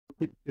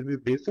Can we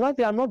base? No,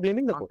 I'm not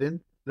blaming the court.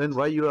 Then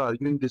why you are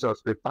arguing this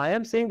aspect? I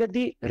am saying that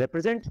the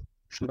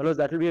because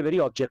that will be a very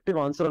objective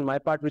answer on my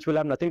part, which will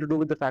have nothing to do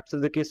with the facts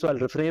of the case, so I'll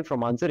refrain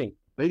from answering.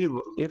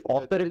 If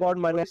off the record,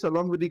 my lords,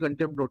 along with the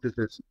contempt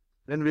notices,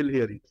 then we'll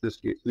hear this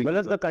case. Well,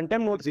 as the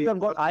contempt notice you have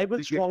got, I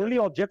will strongly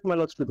object, my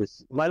lords, to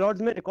this. My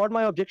lords may record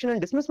my objection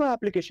and dismiss my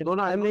application. No,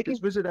 I am making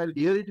dismiss it. I'll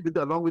hear it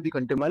along with the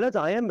contempt. My lords,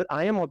 I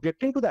am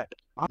objecting to that.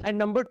 And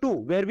number two,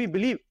 where we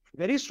believe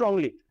very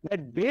strongly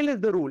that bail is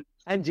the rule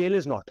and jail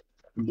is not.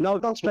 Now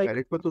on strike.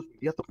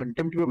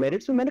 Contempt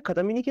merits में मैंने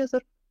खत्म ही नहीं किया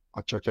sir.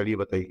 अच्छा चलिए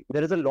बताइए.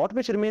 There is a lot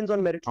which remains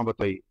on merits. हाँ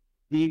बताइए.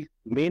 The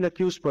main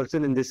accused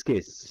person in this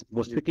case,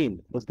 Mustaqeen,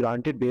 was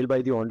granted bail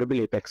by the Honorable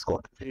Apex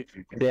Court.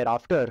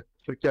 Thereafter,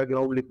 फिर क्या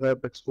ग्राउंड लिखा है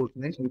एपेक्स कोर्ट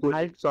ने? इनको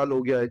 1 साल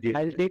हो गया है जी.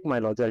 I'll take my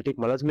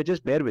lords. May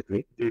just bear with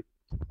me.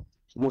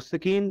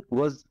 Mustaqeen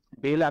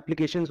bail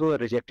applications were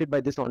rejected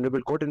by this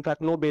Honorable Court. In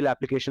fact, no bail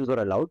applications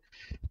were allowed.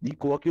 The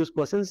co-accused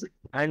persons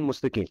and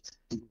Mustaqeen.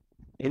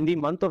 In the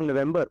month of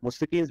November,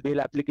 Mustaqeen's bail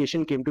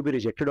application came to be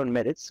rejected on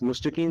merits.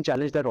 Mustaqeen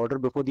challenged that order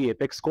before the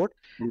Apex Court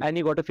and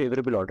he got a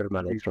favorable order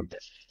managed from there.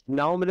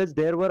 Now,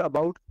 there were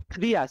about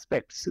 3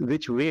 aspects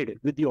which weighed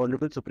with the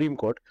Honorable Supreme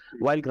Court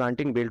while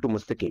granting bail to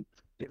Mustaqeen.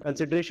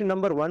 Consideration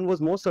number 1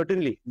 was most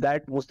certainly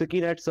that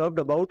Mustaqeen had served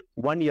about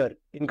 1 year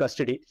in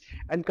custody.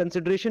 And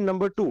consideration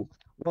number 2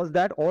 was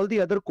that all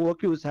the other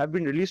co-accused have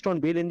been released on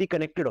bail in the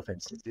connected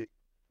offences.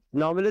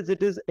 Now,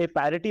 it is a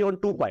parity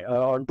on two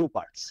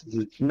parts.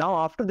 Now,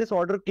 after this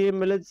order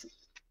came,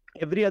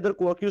 every other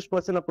co-accused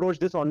person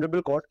approached this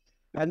Honorable Court,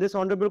 and this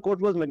Honorable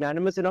Court was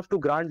magnanimous enough to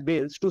grant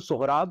bails to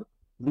Sohrab,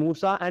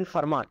 Musa, and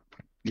Farman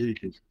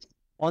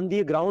on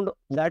the ground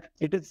that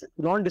it is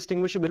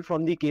non-distinguishable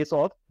from the case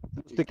of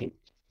Mustaqeen.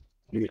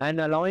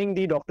 And allowing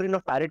the doctrine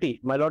of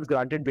parity, my lords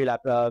granted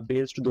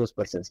bails to those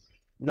persons.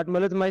 But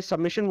my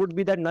submission would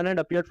be that none had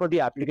appeared for the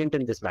applicant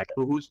in this matter.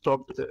 So who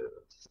stopped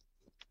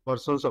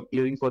persons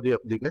appearing for the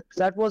applicant?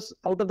 That was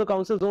out of the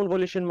council's own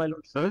volition, my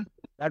lords. Huh?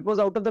 That was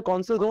out of the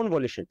council's own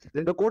volition.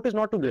 Then the court is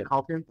not to blame.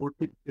 How can court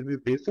be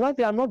based? No,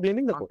 I'm not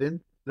blaming the court.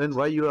 Then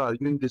why you are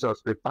arguing this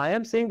aspect? I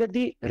am saying that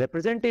the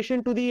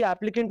representation to the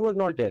applicant was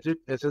not there. Is it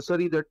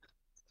necessary that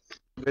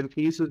when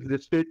case is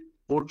listed,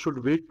 court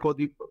should wait for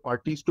the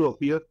parties to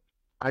appear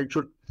and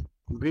should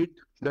wait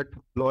that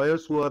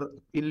lawyers who are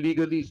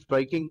illegally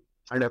striking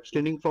and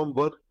abstaining from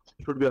work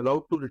should be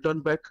allowed to return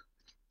back?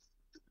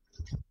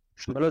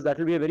 Because that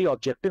will be a very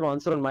objective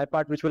answer on my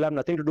part, which will have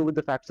nothing to do with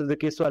the facts of the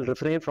case, so I'll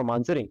refrain from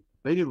answering.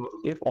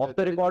 If off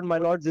the record, my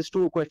lords, is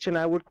to question,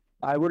 I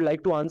would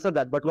like to answer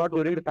that, but not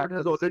during the fact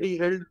has already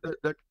held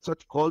that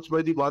such calls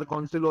by the Bar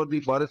Council or the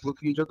Bar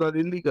Association are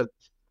illegal.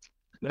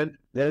 Then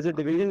there is a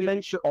division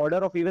bench order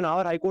of even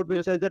our High Court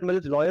which says that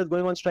lawyers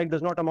going on strike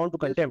does not amount to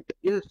contempt.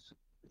 Yes.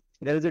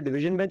 There is a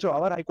division bench of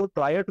our High Court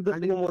prior to the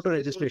motor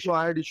registration. So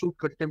I had issued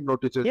contempt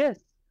notices. Yes.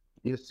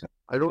 Yes, sir.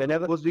 I don't know.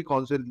 Was the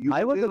counsel?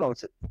 I was the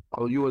counsel.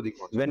 Oh, you were the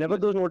counsel. Whenever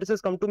those notices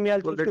come to me,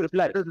 I'll choose to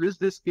reply. Let us list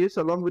this case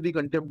along with the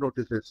contempt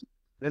notices.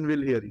 Then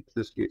we'll hear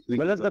this case.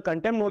 Well, as the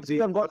contempt notices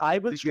I've got, I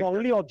will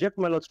strongly object,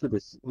 my lords, to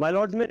this. My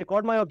lords may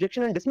record my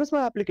objection and dismiss my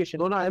application.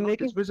 No, I am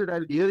making dismiss it.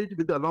 I'll hear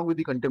it along with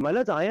the contempt. My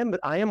lords, I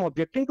am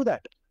objecting to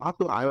that.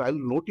 So I'll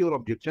note your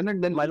objection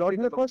and then. My lords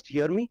may first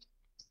hear me.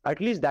 At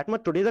least that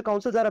much. Today the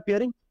councils are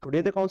appearing.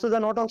 Today the councils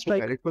are not on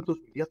strike.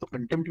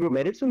 Contempt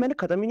merits में मैंने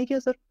खत्म ही नहीं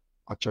किया sir.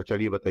 अच्छा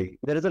चलिए बताइए.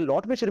 There is a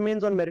lot which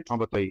remains on merits. हाँ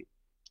बताइए.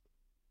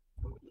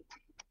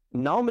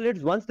 Now, my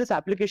lords, once this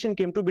application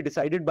came to be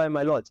decided by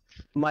my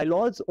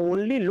lords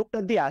only looked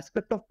at the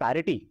aspect of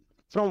parity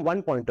from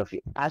one point of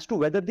view as to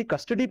whether the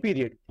custody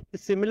period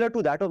is similar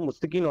to that of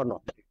Mustaqeen or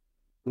not.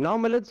 Now,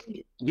 my lords,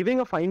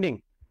 giving a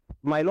finding,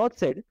 my lord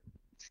said,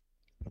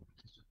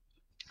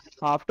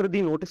 after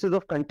the notices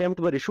of contempt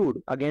were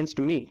issued against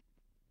me,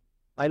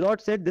 my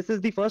lord said this is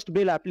the first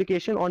bail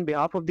application on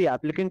behalf of the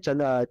applicant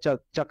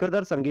Chakra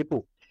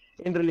Sangepu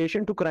in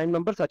relation to crime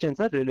number such and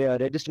such,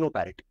 register no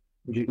parity.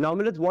 Now,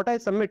 my lords, what I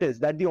submit is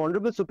that the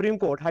Honorable Supreme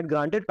Court had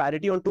granted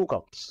parity on 2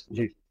 counts.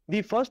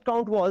 The first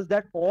count was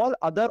that all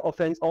other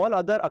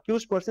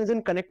accused persons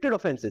in connected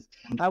offences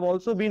have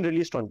also been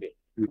released on bail.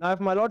 Now,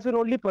 if my lords will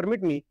only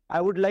permit me, I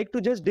would like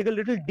to just dig a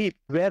little deep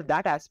where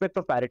that aspect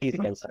of parity is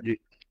concerned.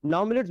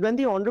 Now, my lords, when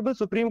the Honorable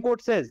Supreme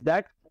Court says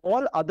that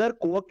all other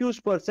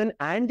co-accused person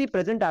and the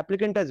present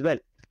applicant as well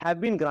have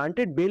been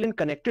granted bail in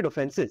connected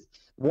offences,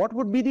 what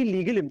would be the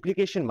legal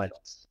implication, my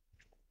lords?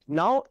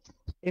 Now,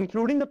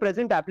 including the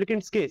present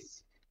applicant's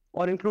case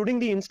or including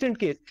the instant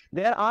case,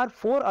 there are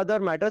 4 other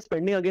matters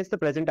pending against the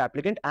present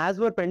applicant as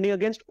were pending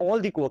against all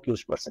the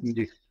co-accused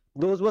persons.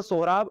 Those were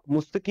Sohrab,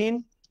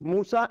 Mustaqeen,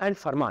 Musa and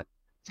Farman.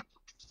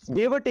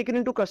 They were taken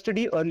into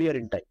custody earlier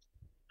in time.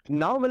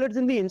 Now, well,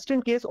 in the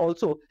instant case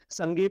also,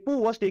 Sangepu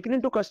was taken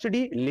into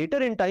custody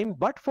later in time,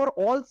 but for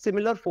all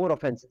similar 4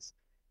 offences.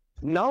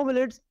 Now,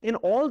 well, in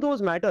all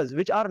those matters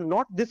which are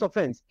not this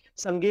offence,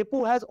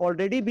 Sangepu has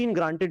already been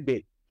granted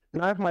bail.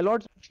 Now, if my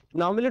lords,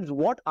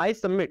 what I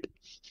submit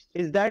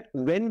is that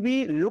when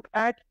we look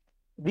at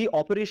the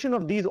operation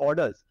of these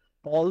orders,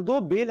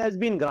 although bail has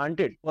been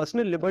granted,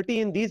 personal liberty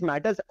in these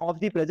matters of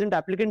the present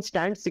applicant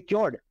stands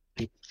secured.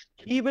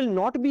 He will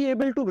not be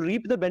able to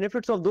reap the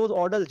benefits of those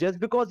orders just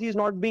because he is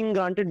not being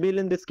granted bail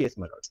in this case,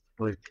 my lords.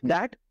 Right.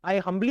 That, I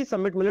humbly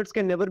submit, my lords,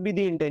 can never be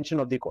the intention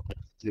of the court.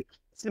 Yes.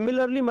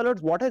 Similarly, my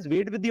lords, what has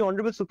weighed with the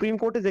Honorable Supreme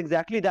Court is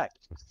exactly that.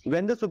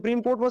 When the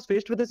Supreme Court was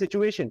faced with a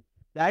situation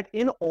that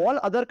in all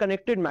other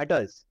connected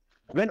matters,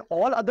 when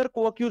all other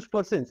co-accused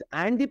persons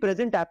and the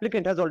present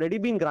applicant has already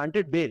been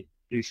granted bail,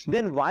 Yes.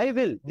 then why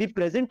will the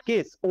present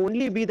case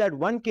only be that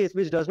one case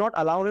which does not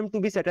allow him to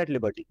be set at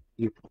liberty?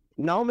 Yes.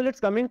 Now, let's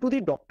coming to the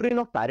doctrine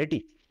of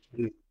parity.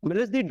 Yes.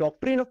 The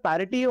doctrine of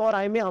parity, or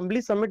I may humbly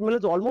submit,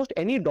 almost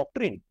any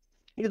doctrine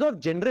is of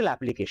general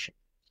application.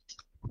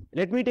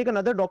 Let me take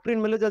another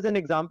doctrine, as an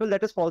example,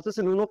 that is falsus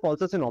in uno,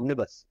 falsus in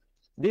omnibus.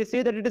 They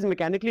say that it is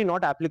mechanically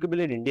not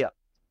applicable in India.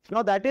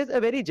 Now, that is a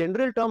very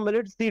general term,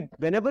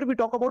 whenever we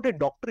talk about a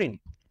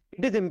doctrine,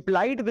 it is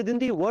implied within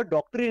the word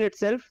doctrine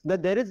itself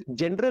that there is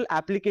general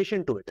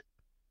application to it.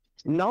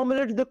 Now,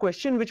 the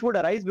question which would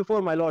arise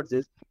before my lords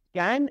is,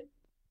 can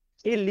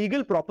a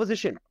legal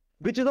proposition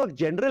which is of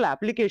general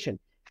application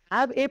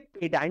have a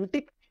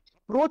pedantic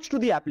approach to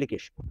the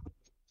application?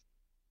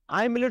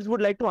 I, Millets,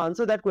 would like to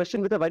answer that question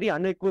with a very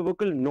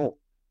unequivocal no.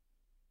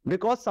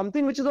 Because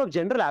something which is of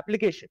general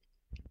application,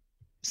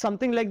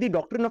 something like the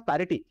doctrine of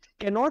parity,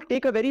 cannot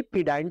take a very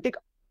pedantic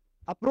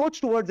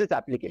approach towards its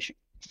application.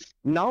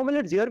 Now,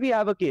 Millets, here we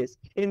have a case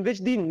in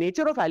which the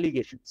nature of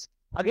allegations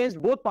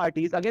against both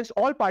parties, against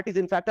all parties,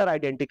 in fact, are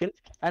identical.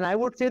 And I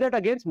would say that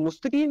against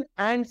Mustaqeen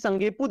and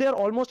Sangepu, they are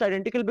almost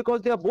identical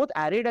because they are both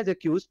arrayed as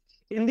accused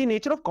in the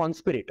nature of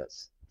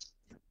conspirators.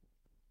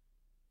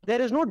 There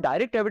is no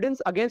direct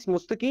evidence against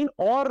Mustaqeen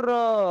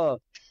or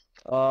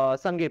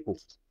Sangepu.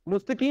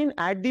 Mustaqeen,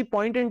 at the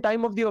point in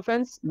time of the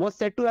offence, was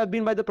said to have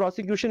been by the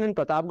prosecution in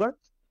Pratapgarh.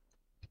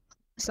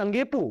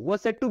 Sangepu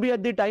was said to be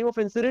at the time of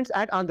incidents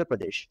at Andhra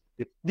Pradesh.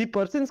 The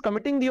persons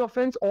committing the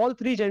offence, all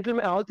three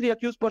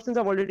accused persons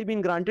have already been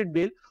granted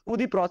bail, who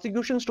the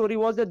prosecution story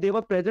was that they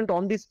were present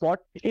on the spot,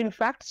 in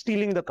fact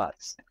stealing the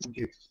cars.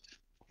 Yes.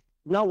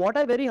 Now, what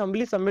I very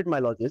humbly submit, my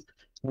lords, is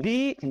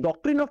the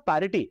doctrine of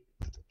parity,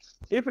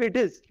 if it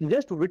is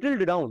just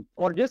whittled down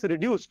or just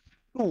reduced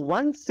to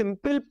one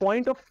simple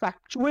point of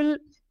factual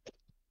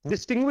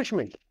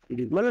distinguishment,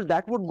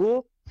 that would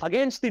go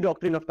against the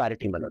doctrine of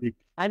parity, my lord.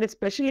 And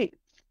especially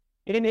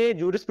in a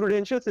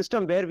jurisprudential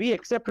system where we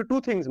accept two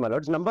things, my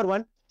lords. Number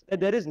one, that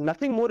there is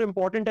nothing more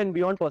important and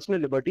beyond personal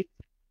liberty.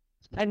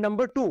 And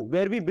number two,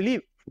 where we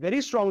believe very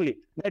strongly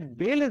that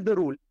bail is the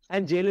rule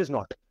and jail is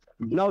not.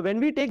 Now, when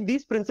we take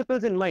these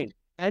principles in mind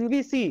and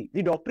we see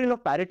the doctrine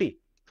of parity,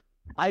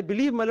 I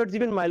believe, my lords,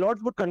 even my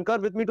lords would concur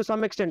with me to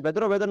some extent,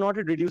 whether or not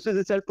it reduces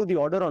itself to the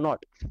order or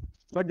not.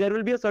 But there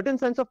will be a certain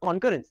sense of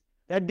concurrence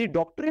that the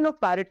doctrine of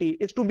parity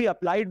is to be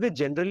applied with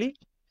generally,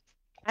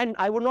 and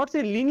I would not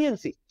say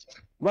leniency,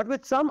 but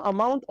with some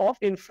amount of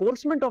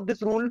enforcement of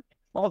this rule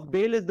of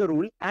bail is the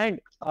rule and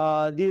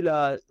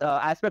the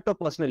aspect of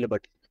personal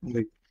liberty.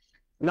 Right.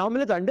 Now,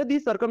 under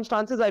these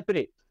circumstances, I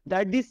pray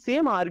that these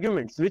same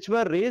arguments which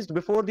were raised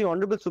before the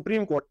Honorable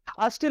Supreme Court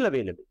are still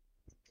available.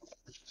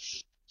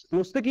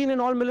 Mustaqeen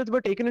and all millets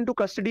were taken into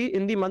custody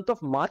in the month of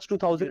March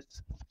 2000.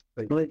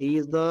 Right. He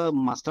is the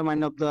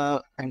mastermind of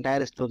the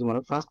entire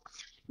story. First,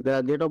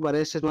 the date of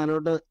arrest is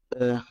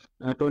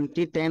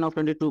 2010 of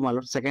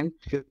 22. Second,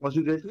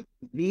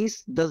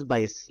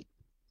 20-10-22।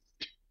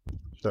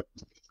 Sir.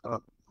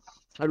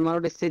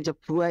 Third इससे जब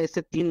हुआ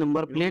इससे 3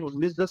 number plate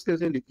 19-10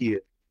 कैसे लिखी है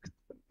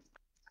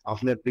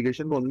आपने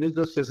application में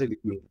 19-10 कैसे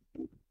लिखी है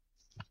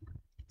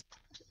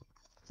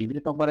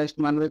date of arrest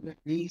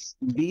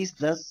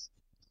 20-10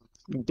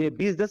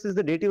 20-10 is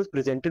the date he was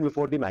presented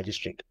before the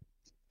magistrate.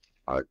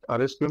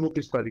 Arrest memo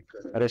किस तारीख का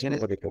है? Arrest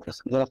memo date.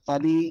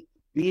 गिरफ्तारी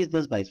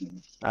 20-10-22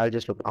 में। I'll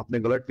just look. आपने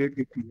गलत डेट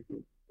लिखी है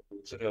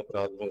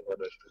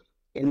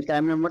इन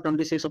टाइम नंबर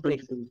 26 of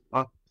 22।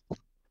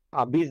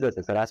 20-10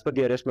 है sir, as per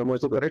the arrest memo.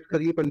 तो करेक्ट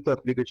करिए पहले तो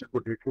एप्लीकेशन को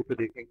डेट को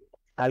देखेंगे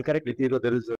I'll correct. देखिएगा देयर इज